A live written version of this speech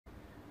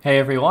Hey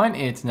everyone,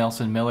 it's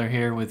Nelson Miller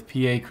here with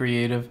PA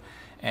Creative,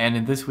 and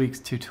in this week's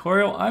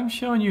tutorial I'm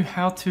showing you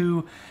how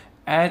to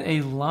add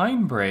a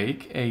line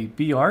break, a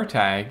BR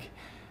tag,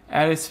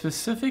 at a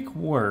specific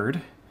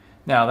word.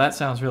 Now that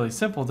sounds really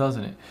simple,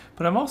 doesn't it?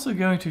 But I'm also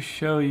going to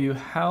show you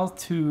how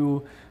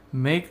to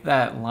make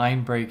that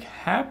line break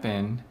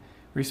happen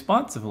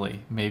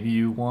responsively. Maybe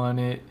you want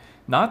it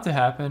not to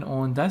happen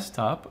on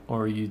desktop,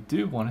 or you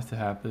do want it to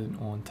happen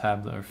on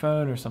tablet or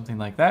phone or something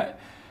like that.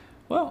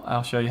 Well,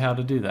 I'll show you how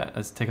to do that.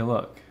 Let's take a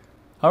look.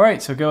 All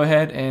right, so go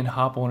ahead and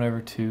hop on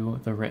over to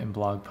the written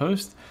blog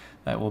post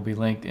that will be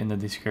linked in the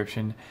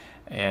description,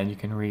 and you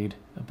can read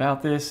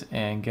about this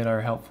and get our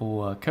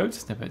helpful code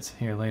snippets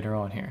here later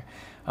on here.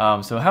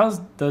 So how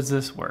does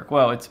this work?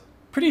 Well, it's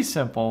pretty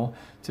simple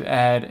to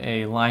add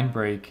a line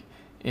break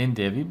in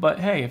Divi,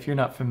 but hey, if you're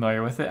not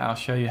familiar with it, I'll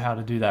show you how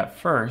to do that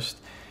first.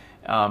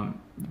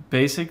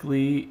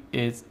 Basically,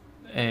 it's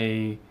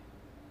a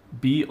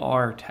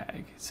BR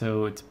tag.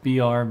 So it's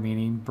BR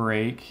meaning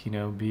break,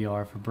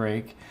 BR for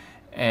break,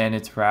 and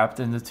it's wrapped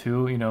into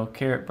two,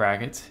 caret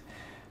brackets.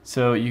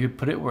 So you could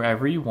put it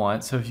wherever you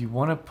want. So if you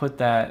want to put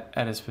that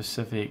at a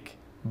specific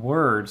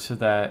word so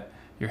that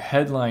your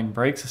headline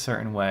breaks a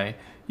certain way,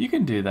 you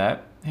can do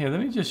that. Here, let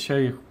me just show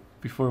you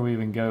before we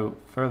even go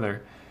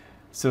further.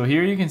 So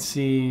here you can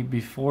see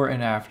before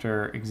and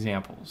after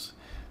examples.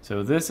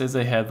 So this is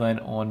a headline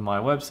on my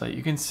website.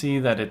 You can see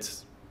that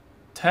it's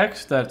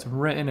text that's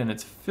written and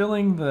it's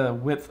filling the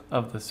width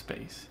of the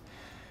space.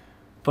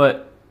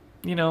 But,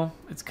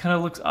 it kind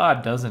of looks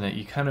odd, doesn't it?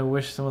 You kind of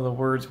wish some of the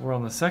words were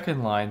on the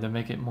second line to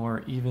make it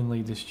more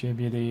evenly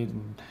distributed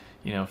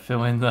and,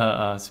 fill in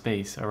the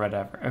space or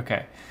whatever.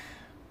 Okay,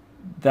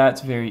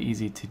 that's very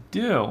easy to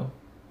do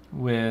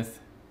with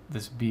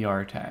this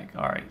BR tag.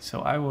 All right, so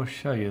I will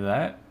show you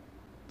that.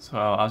 So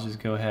I'll just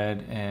go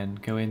ahead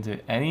and go into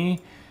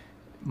any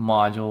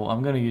module.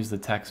 I'm going to use the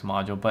text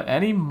module, but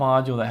any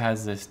module that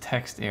has this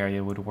text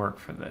area would work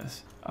for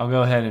this. I'll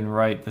go ahead and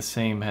write the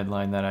same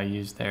headline that I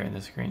used there in the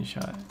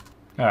screenshot.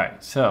 All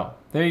right, so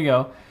there you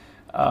go.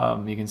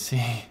 You can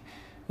see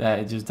that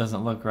it just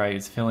doesn't look right.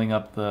 It's filling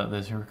up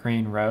this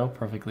green row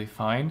perfectly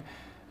fine.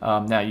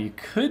 Now you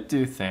could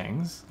do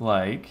things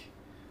like,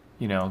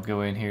 go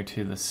in here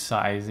to the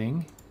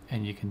sizing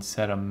and you can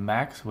set a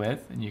max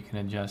width and you can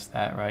adjust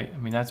that, right? I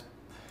mean, that's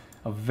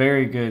a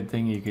very good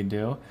thing you could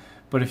do.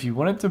 But if you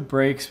want it to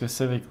break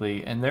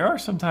specifically, and there are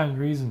sometimes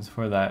reasons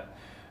for that,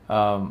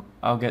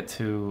 I'll get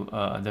to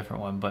a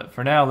different one. But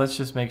for now, let's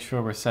just make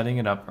sure we're setting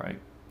it up right.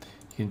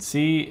 You can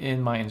see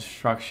in my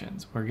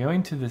instructions, we're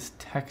going to this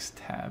text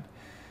tab.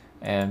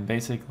 And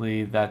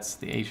basically, that's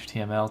the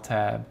HTML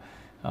tab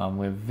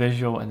with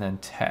visual and then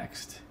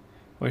text.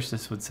 Wish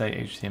this would say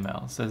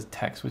HTML. It says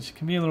text, which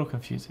can be a little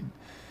confusing.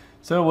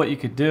 So what you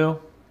could do,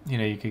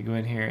 you could go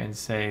in here and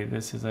say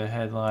this is a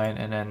headline,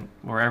 and then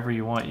wherever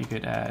you want, you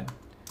could add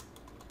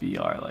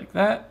BR like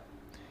that,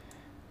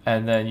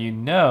 and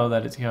then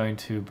that it's going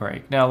to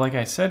break. Now, like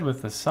I said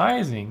with the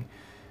sizing,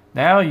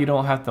 now you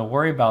don't have to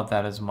worry about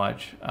that as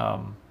much.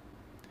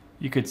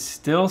 You could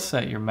still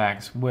set your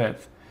max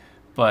width,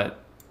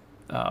 but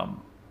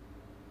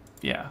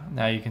yeah,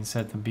 now you can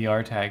set the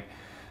BR tag.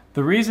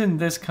 The reason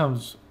this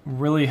comes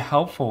really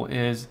helpful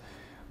is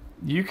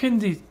you can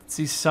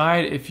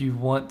decide if you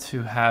want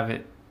to have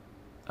it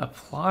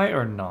apply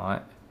or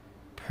not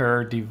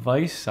per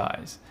device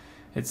size.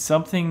 It's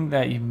something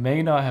that you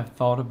may not have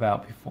thought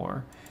about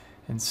before.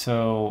 And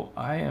so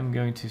I am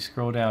going to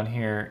scroll down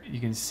here. You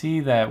can see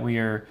that we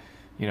are,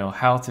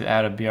 how to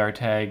add a BR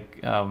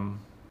tag.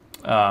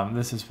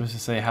 This is supposed to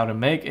say how to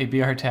make a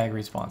BR tag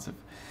responsive.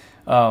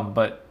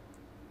 But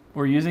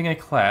we're using a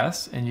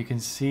class, and you can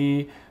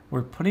see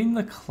we're putting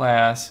the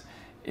class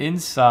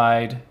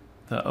inside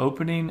the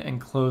opening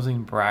and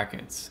closing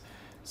brackets.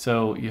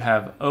 So you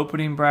have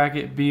opening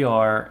bracket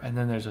BR, and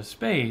then there's a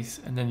space,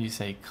 and then you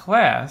say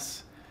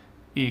class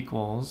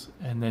equals,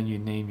 and then you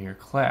name your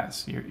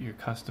class, your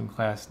custom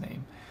class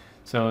name.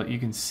 So you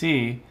can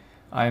see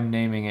I'm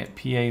naming it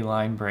PA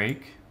line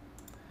break,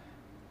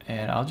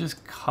 and I'll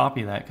just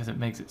copy that because it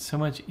makes it so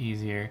much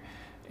easier,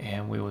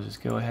 and we will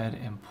just go ahead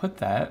and put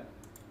that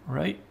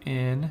right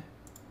in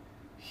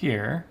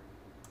here.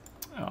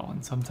 Oh,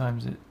 and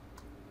sometimes it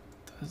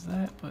does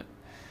that, but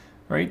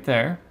right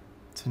there.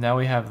 So now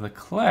we have the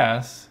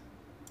class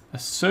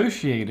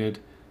associated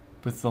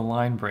with the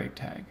line break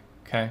tag.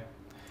 Okay,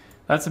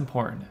 that's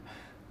important.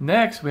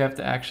 Next, we have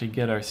to actually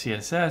get our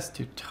CSS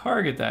to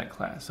target that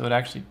class so it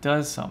actually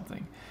does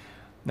something.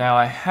 Now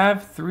I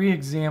have 3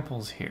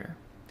 examples here,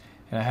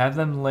 and I have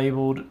them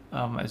labeled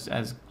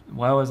as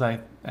well as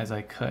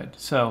I could.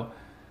 So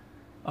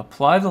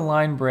apply the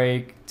line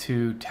break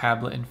to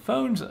tablet and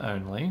phones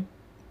only.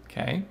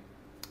 Okay.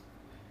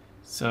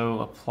 So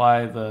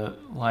apply the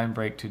line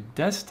break to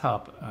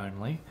desktop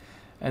only,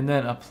 and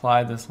then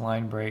apply this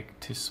line break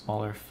to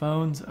smaller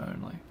phones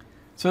only.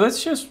 So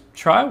let's just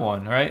try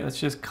one, right? Let's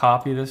just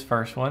copy this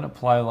first one,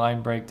 apply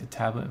line break to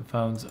tablet and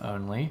phones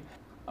only.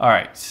 All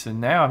right, so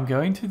now I'm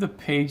going to the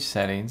page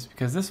settings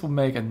because this will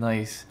make a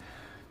nice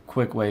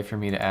quick way for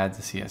me to add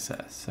the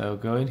CSS. So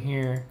go in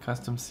here,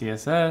 custom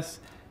CSS,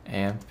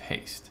 and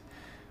paste.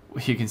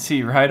 You can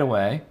see right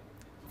away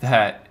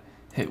that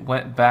it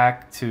went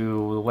back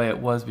to the way it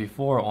was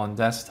before on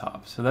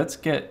desktop. So let's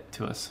get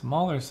to a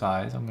smaller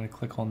size. I'm going to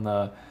click on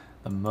the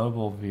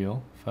mobile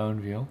view,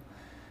 phone view,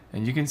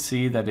 and you can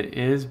see that it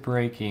is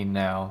breaking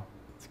now.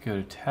 Let's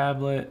go to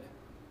tablet.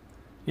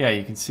 Yeah,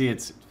 you can see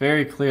it's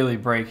very clearly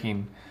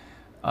breaking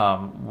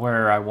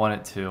where I want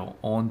it to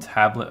on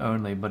tablet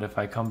only, but if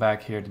I come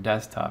back here to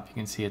desktop, you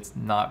can see it's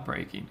not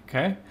breaking.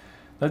 Okay,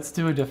 let's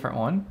do a different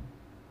one.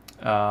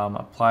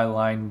 Apply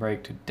line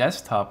break to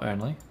desktop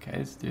only. Okay,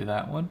 let's do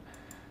that one.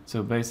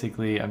 So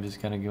basically, I'm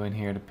just going to go in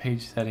here to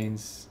page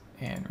settings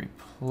and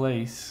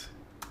replace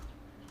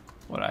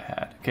what I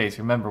had. Okay, so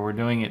remember, we're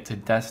doing it to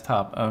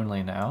desktop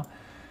only now.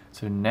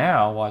 So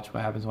now, watch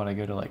what happens when I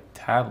go to like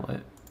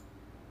tablet.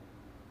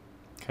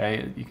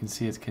 Okay, you can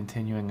see it's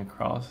continuing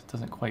across. It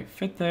doesn't quite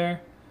fit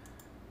there.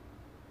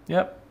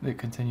 Yep, it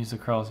continues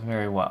across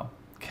very well.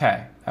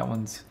 Okay, that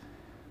one's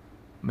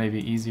maybe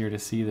easier to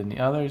see than the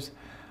others.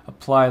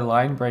 Apply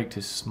line break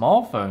to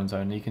small phones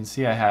only. You can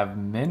see I have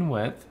min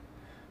width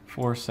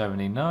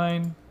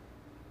 479.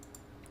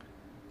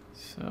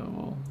 So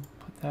we'll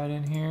put that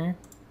in here.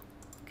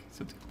 Okay,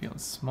 so it's going to be on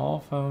small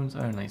phones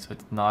only. So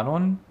it's not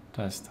on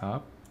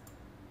desktop.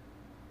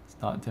 It's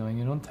not doing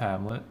it on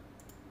tablet.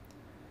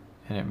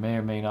 And it may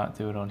or may not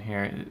do it on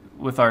here.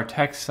 With our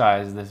text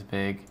size this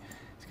big,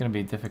 it's going to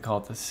be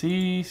difficult to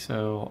see.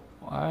 So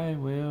I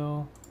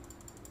will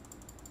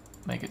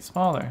make it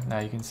smaller. Now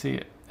you can see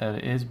it. That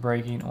it is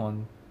breaking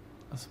on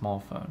a small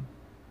phone,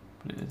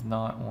 but it is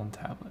not on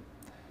tablet.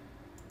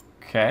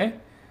 Okay,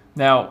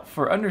 now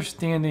for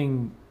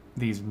understanding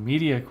these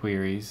media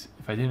queries,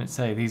 if I didn't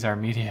say these are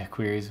media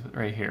queries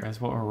right here,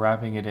 that's what we're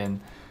wrapping it in.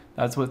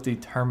 That's what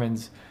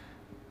determines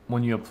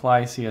when you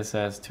apply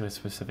CSS to a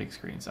specific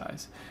screen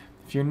size.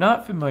 If you're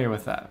not familiar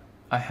with that,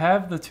 I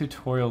have the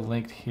tutorial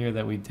linked here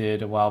that we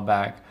did a while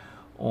back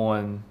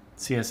on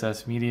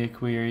CSS media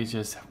queries,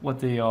 just what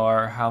they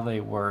are, how they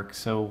work.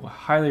 So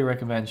highly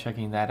recommend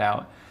checking that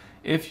out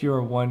if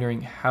you're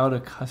wondering how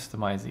to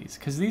customize these,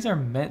 because these are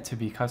meant to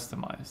be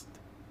customized.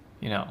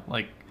 You know,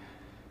 like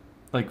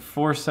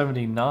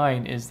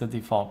 479 is the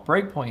default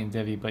breakpoint in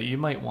Divi, but you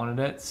might want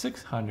it at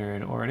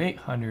 600 or at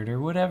 800 or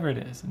whatever it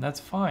is, and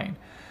that's fine.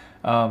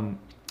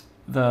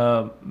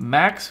 The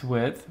max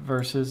width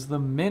versus the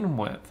min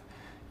width.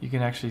 You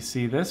can actually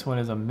see this one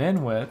is a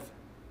min width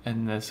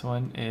and this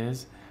one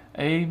is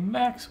a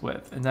max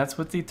width, and that's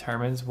what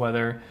determines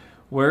whether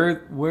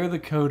where the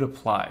code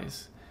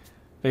applies.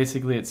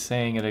 Basically, it's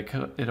saying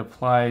it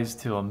applies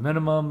to a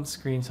minimum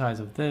screen size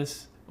of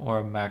this or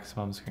a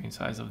maximum screen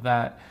size of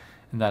that,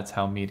 and that's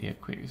how media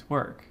queries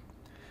work.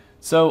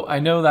 So I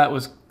know that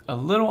was a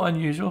little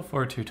unusual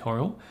for a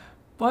tutorial,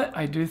 but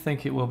I do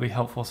think it will be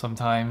helpful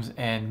sometimes,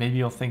 and maybe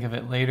you'll think of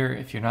it later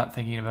if you're not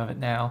thinking about it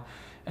now,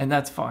 and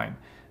that's fine.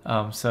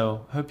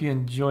 So hope you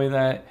enjoy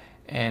that.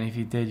 And if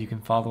you did, you can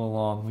follow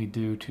along. We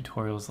do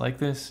tutorials like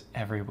this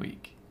every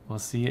week. We'll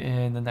see you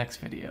in the next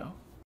video.